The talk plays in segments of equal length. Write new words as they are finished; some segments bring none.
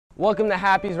Welcome to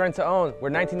Happy's Rent to Own,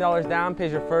 where $19 down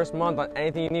pays your first month on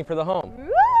anything you need for the home.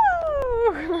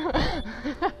 Woo!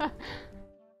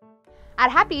 At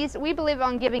Happy's, we believe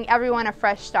on giving everyone a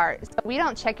fresh start, so we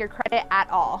don't check your credit at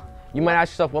all. You might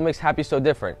ask yourself, what makes Happy so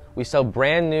different? We sell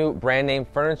brand new, brand name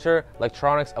furniture,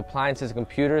 electronics, appliances, and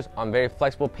computers on very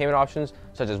flexible payment options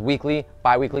such as weekly,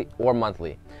 bi-weekly, or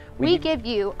monthly. We give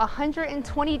you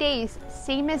 120 days,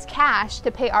 same as cash, to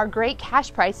pay our great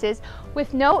cash prices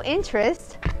with no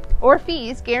interest or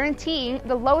fees, guaranteeing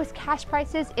the lowest cash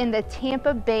prices in the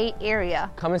Tampa Bay area.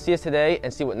 Come and see us today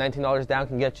and see what $19 down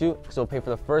can get you, because we'll pay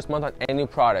for the first month on any new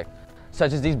product,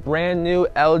 such as these brand new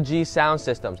LG sound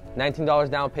systems. $19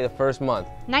 down, pay the first month.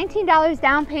 $19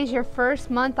 down pays your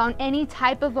first month on any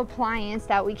type of appliance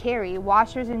that we carry,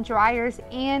 washers and dryers,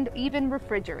 and even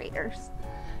refrigerators.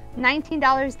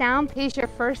 $19 down pays your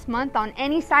first month on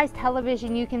any size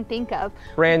television you can think of.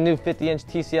 Brand new 50-inch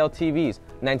TCL TVs,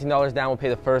 $19 down will pay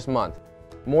the first month.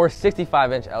 More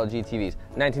 65-inch LG TVs,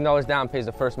 $19 down pays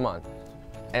the first month.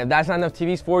 And if that's not enough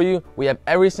TVs for you, we have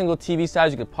every single TV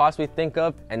size you could possibly think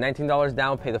of, and $19 down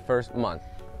will pay the first month.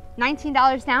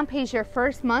 $19 down pays your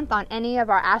first month on any of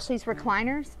our Ashley's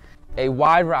recliners. A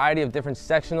wide variety of different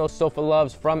sectional sofa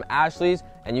loves from Ashley's,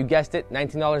 and you guessed it,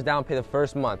 $19 down pay the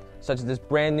first month, such as this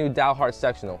brand new Dalhart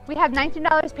sectional. We have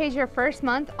 $19 pays your first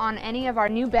month on any of our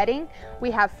new bedding. We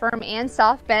have firm and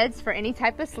soft beds for any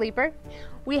type of sleeper.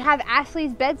 We have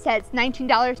Ashley's bed sets,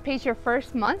 $19 pays your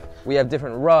first month. We have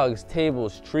different rugs,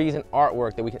 tables, trees, and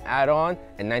artwork that we can add on,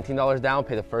 and $19 down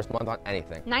pay the first month on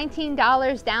anything.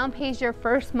 $19 down pays your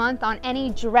first month on any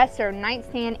dresser,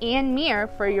 nightstand, and mirror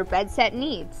for your bed set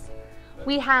needs.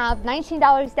 We have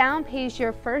 $19 down pays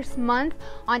your first month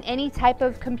on any type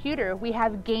of computer. We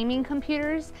have gaming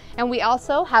computers, and we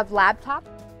also have laptops.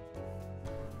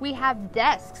 We have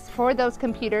desks for those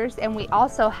computers, and we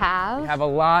also have... We have a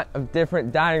lot of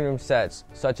different dining room sets,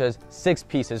 such as 6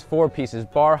 pieces, 4 pieces,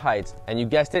 bar heights, and you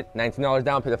guessed it, $19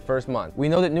 down pay the first month. We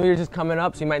know that New Year's is coming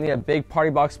up, so you might need a big party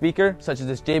box speaker, such as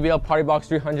this JBL Party Box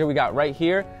 300 we got right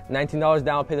here. $19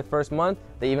 down pay the first month.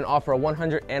 They even offer a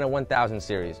 100 and a 1000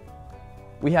 series.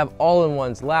 We have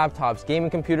all-in-ones, laptops,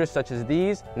 gaming computers such as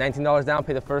these, $19 down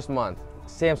pay the first month.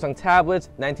 Samsung tablets,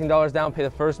 $19 down pay the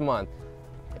first month.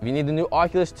 If you need the new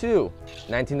Oculus 2,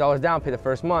 $19 down pay the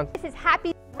first month. This is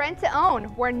Happy Rent to Own,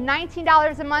 where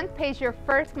 $19 a month pays your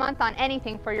first month on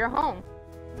anything for your home.